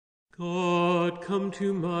God, come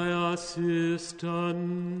to my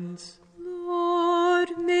assistance.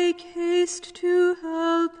 Lord, make haste to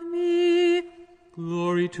help me.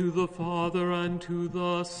 Glory to the Father, and to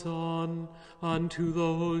the Son, and to the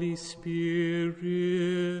Holy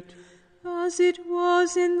Spirit. As it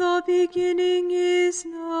was in the beginning, is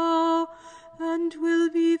now, and will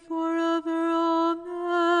be forever.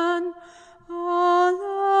 Amen.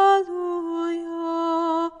 Alleluia.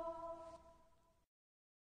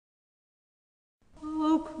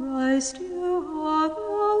 O Christ, you are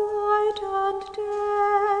the light and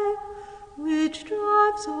day, which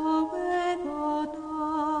drives away the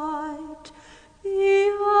night, the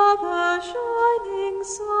ever-shining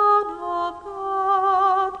Son of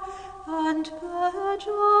God, and pledge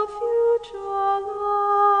of future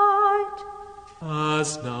light.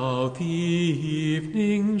 As now the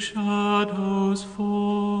evening shadows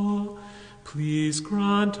fall, please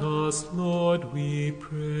grant us, Lord, we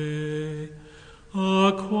pray,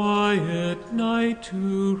 a quiet night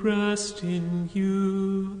to rest in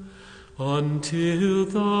you until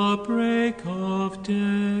the break of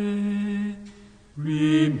day.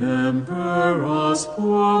 Remember us,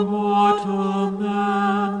 poor mortal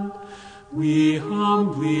men, we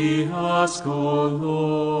humbly ask, O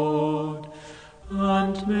Lord,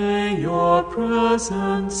 and may your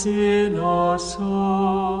presence in our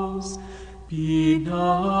souls be now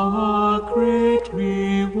our great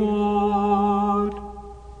reward.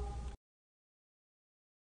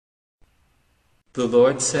 The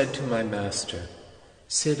Lord said to my Master,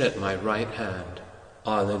 "Sit at my right hand."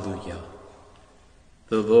 Alleluia.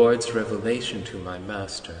 The Lord's revelation to my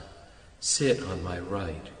Master, "Sit on my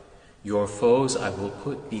right. Your foes I will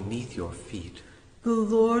put beneath your feet." The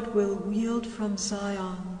Lord will wield from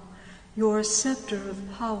Zion your scepter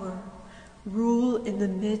of power, rule in the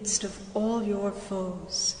midst of all your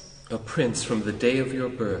foes. A prince from the day of your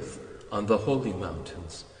birth on the holy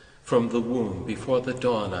mountains, from the womb before the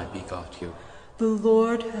dawn I begot you. The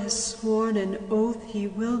Lord has sworn an oath he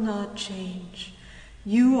will not change.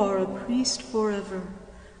 You are a priest forever,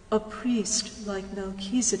 a priest like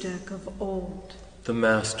Melchizedek of old. The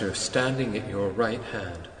Master, standing at your right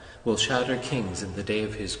hand, will shatter kings in the day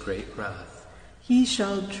of his great wrath. He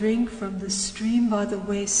shall drink from the stream by the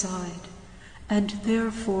wayside, and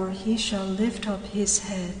therefore he shall lift up his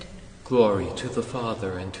head. Glory to the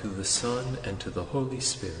Father, and to the Son, and to the Holy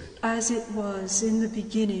Spirit. As it was in the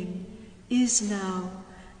beginning, is now,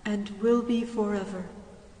 and will be forever.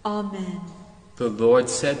 Amen. The Lord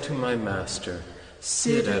said to my Master,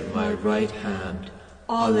 "Sit at my right hand."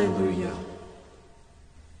 Alleluia.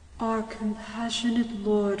 Our compassionate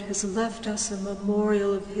Lord has left us a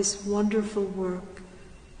memorial of his wonderful work.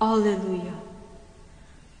 Alleluia.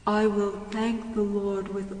 I will thank the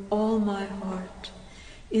Lord with all my heart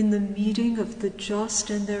in the meeting of the just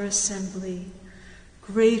and their assembly.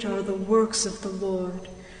 Great are the works of the Lord,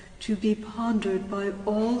 to be pondered by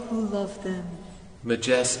all who love them.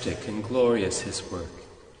 Majestic and glorious his work.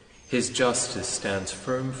 His justice stands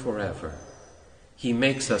firm forever. He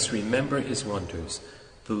makes us remember his wonders.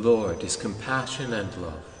 The Lord is compassion and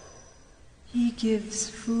love. He gives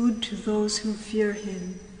food to those who fear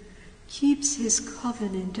him, keeps his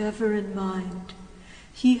covenant ever in mind.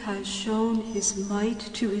 He has shown his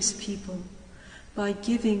might to his people by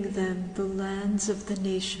giving them the lands of the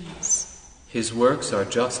nations. His works are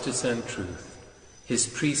justice and truth. His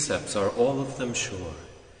precepts are all of them sure.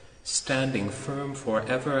 Standing firm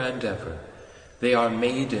forever and ever, they are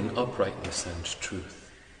made in uprightness and truth.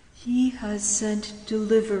 He has sent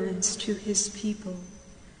deliverance to his people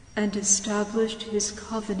and established his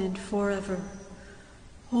covenant forever.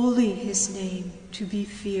 Holy his name, to be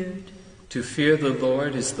feared. To fear the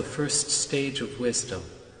Lord is the first stage of wisdom.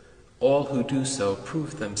 All who do so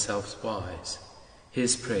prove themselves wise.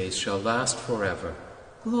 His praise shall last forever.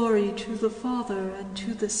 Glory to the Father, and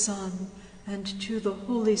to the Son, and to the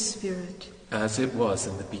Holy Spirit. As it was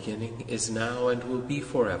in the beginning, is now, and will be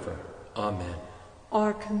forever. Amen.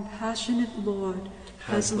 Our compassionate Lord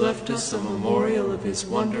has left us a memorial of his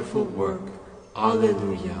wonderful work.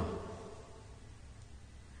 Alleluia.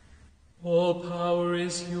 All power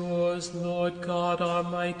is yours, Lord God, our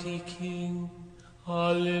mighty King.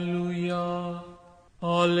 Alleluia.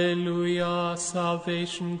 Alleluia.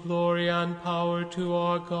 Salvation, glory, and power to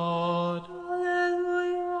our God.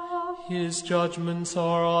 Alleluia. His judgments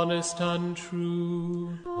are honest and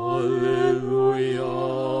true. Alleluia.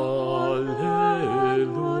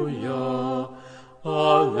 Alleluia.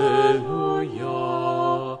 Alleluia.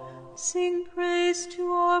 Sing praise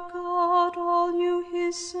to our God, all you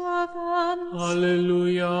his servants.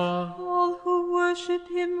 Alleluia. All who worship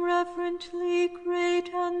him reverently,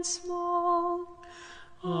 great and small.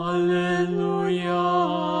 Alleluia,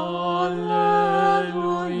 alleluia,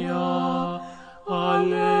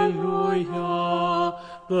 alleluia.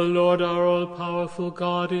 The Lord our all-powerful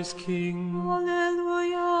God is King.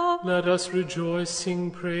 Alleluia. Let us rejoice,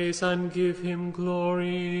 sing praise, and give him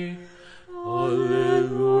glory.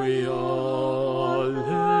 Alleluia,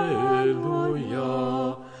 alleluia,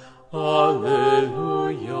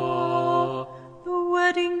 alleluia. The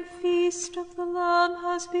wedding feast of the Lamb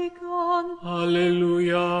has begun.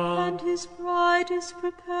 Alleluia. And his bride is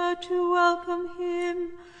prepared to welcome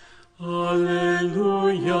him.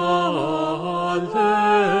 Alleluia,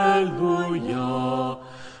 alleluia,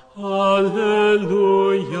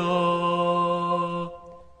 alleluia.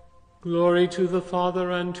 Glory to the Father,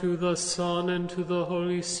 and to the Son, and to the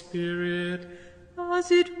Holy Spirit. As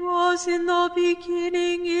it was in the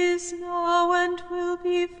beginning, is now, and will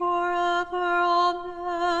be forever.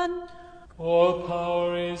 Amen. All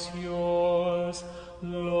power is yours,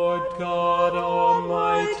 Lord God,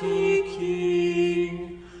 Almighty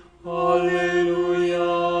King. Alleluia.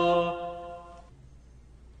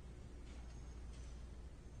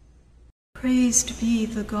 Praised be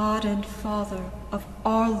the God and Father of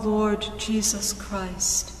our Lord Jesus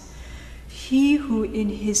Christ, he who in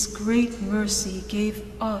his great mercy gave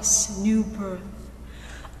us new birth,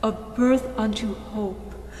 a birth unto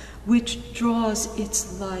hope, which draws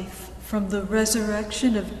its life from the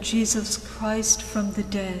resurrection of Jesus Christ from the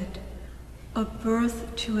dead, a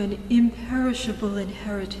birth to an imperishable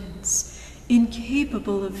inheritance,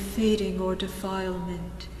 incapable of fading or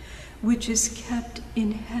defilement, which is kept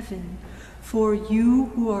in heaven for you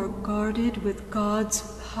who are guarded with God's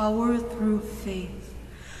power through faith,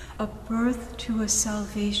 a birth to a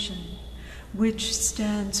salvation which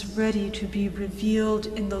stands ready to be revealed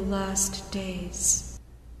in the last days.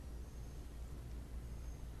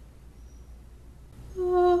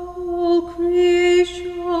 The whole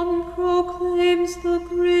creation proclaims the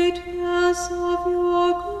greatness of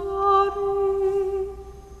your glory.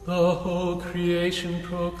 The whole creation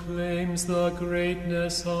proclaims the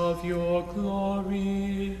greatness of your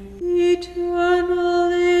glory.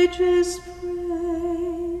 Eternal ages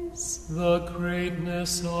praise The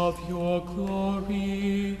greatness of your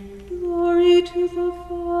glory. glory to the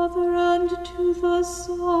Father, and to the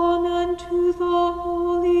Son, and to the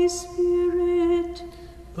Holy Spirit.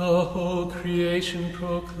 The whole creation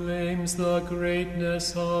proclaims the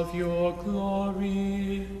greatness of your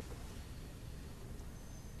glory.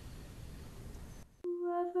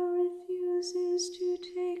 Whoever refuses to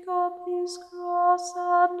take up his cross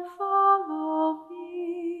and follow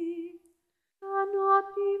me cannot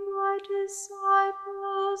be my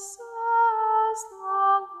disciple, says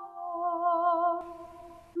the Lord.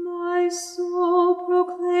 My soul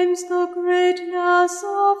proclaims the greatness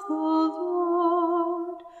of the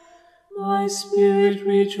Lord. My spirit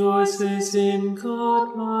rejoices in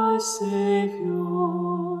God my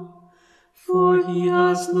Saviour, for he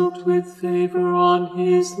has looked with favor on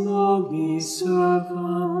his lowly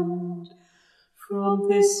servant. From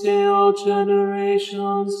this day all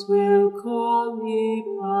generations will call me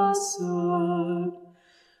blessed.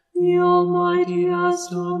 The Almighty has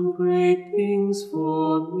done great things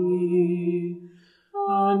for me,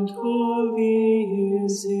 and holy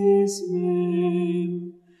is his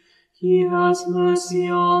name. He has mercy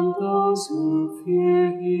on those who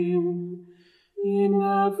fear him in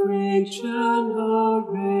every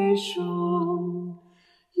generation.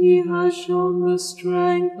 He has shown the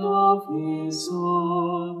strength of his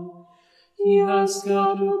arm. He has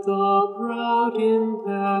scattered the proud in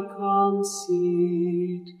their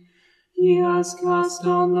conceit. He has cast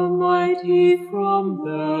down the mighty from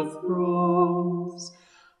their thrones,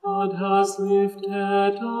 and has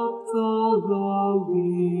lifted up the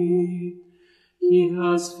lowly. He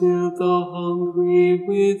has filled the hungry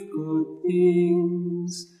with good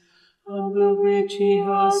things, and the rich he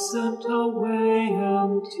has sent away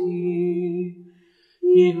empty.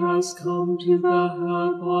 He has come to the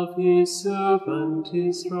help of his servant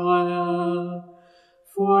Israel,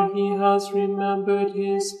 for he has remembered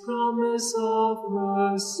his promise of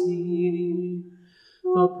mercy,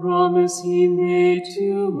 the promise he made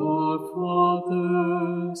to our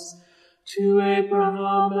fathers, to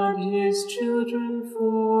Abraham and his children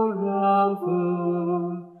forever.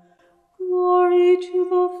 Glory to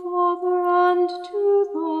the Father, and to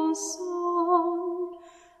the Son,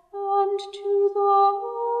 and to the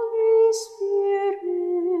Holy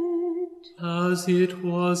Spirit. As it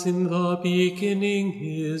was in the beginning,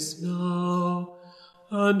 is now,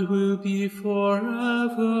 and will be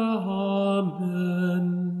forever. Amen.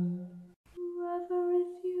 Whoever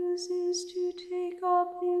refuses to take up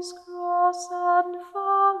his cross and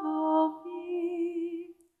follow me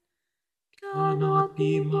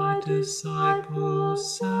be my disciple,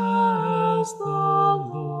 says the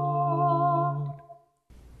Lord.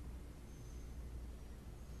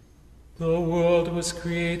 The world was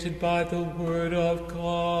created by the Word of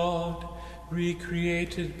God,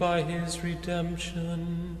 recreated by His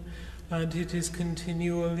redemption, and it is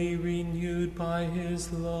continually renewed by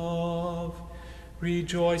His love.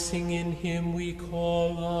 Rejoicing in Him we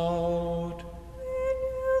call out,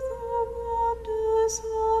 Renew the wonders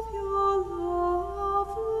of your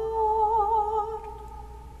love, Lord.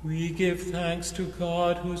 We give thanks to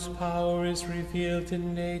God, whose power is revealed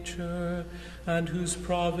in nature and whose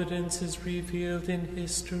providence is revealed in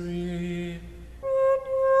history.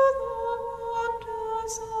 Renew the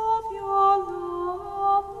wonders of your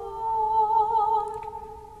love, Lord.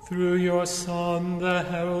 Through your Son, the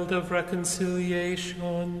herald of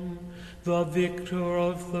reconciliation, the victor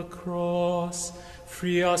of the cross,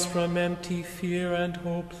 free us from empty fear and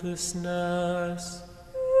hopelessness.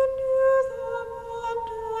 Renew the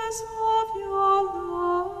wonders of your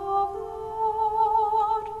love,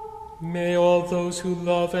 Lord. May all those who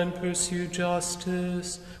love and pursue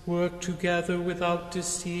justice work together without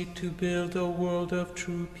deceit to build a world of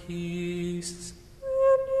true peace.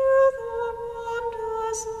 Renew the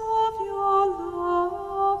wonders of your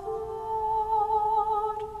love,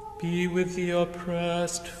 Lord. Be with the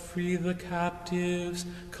oppressed, free the captives,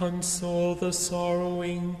 console the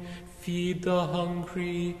sorrowing, feed the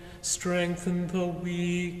hungry, strengthen the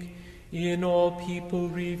weak. In all people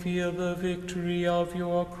reveal the victory of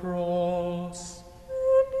your cross.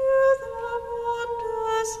 Renew the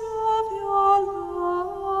wonders of your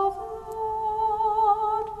love,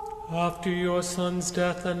 Lord. After your Son's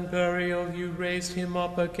death and burial, you raised him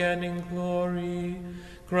up again in glory.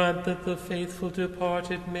 Grant that the faithful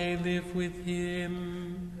departed may live with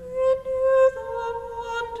him. Renew the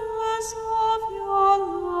wonders of your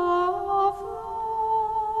love,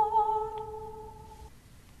 Lord.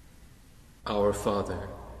 Our Father,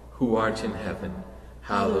 who art in heaven,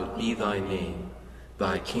 hallowed be thy name.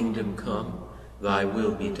 Thy kingdom come, thy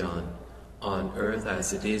will be done, on earth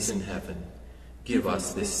as it is in heaven. Give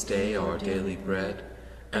us this day our daily bread,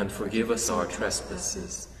 and forgive us our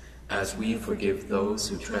trespasses, as we forgive those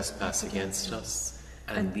who trespass against us.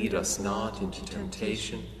 And lead us not into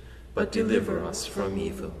temptation, but deliver us from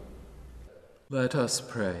evil. Let us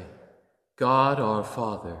pray. God our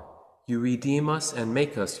Father, you redeem us and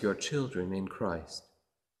make us your children in Christ.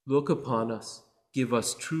 Look upon us, give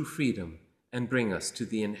us true freedom, and bring us to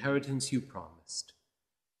the inheritance you promised.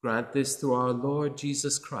 Grant this through our Lord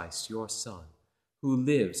Jesus Christ, your Son, who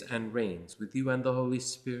lives and reigns with you and the Holy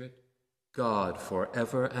Spirit, God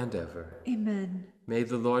forever and ever. Amen. May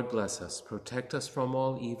the Lord bless us, protect us from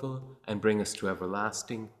all evil, and bring us to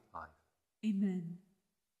everlasting life. Amen.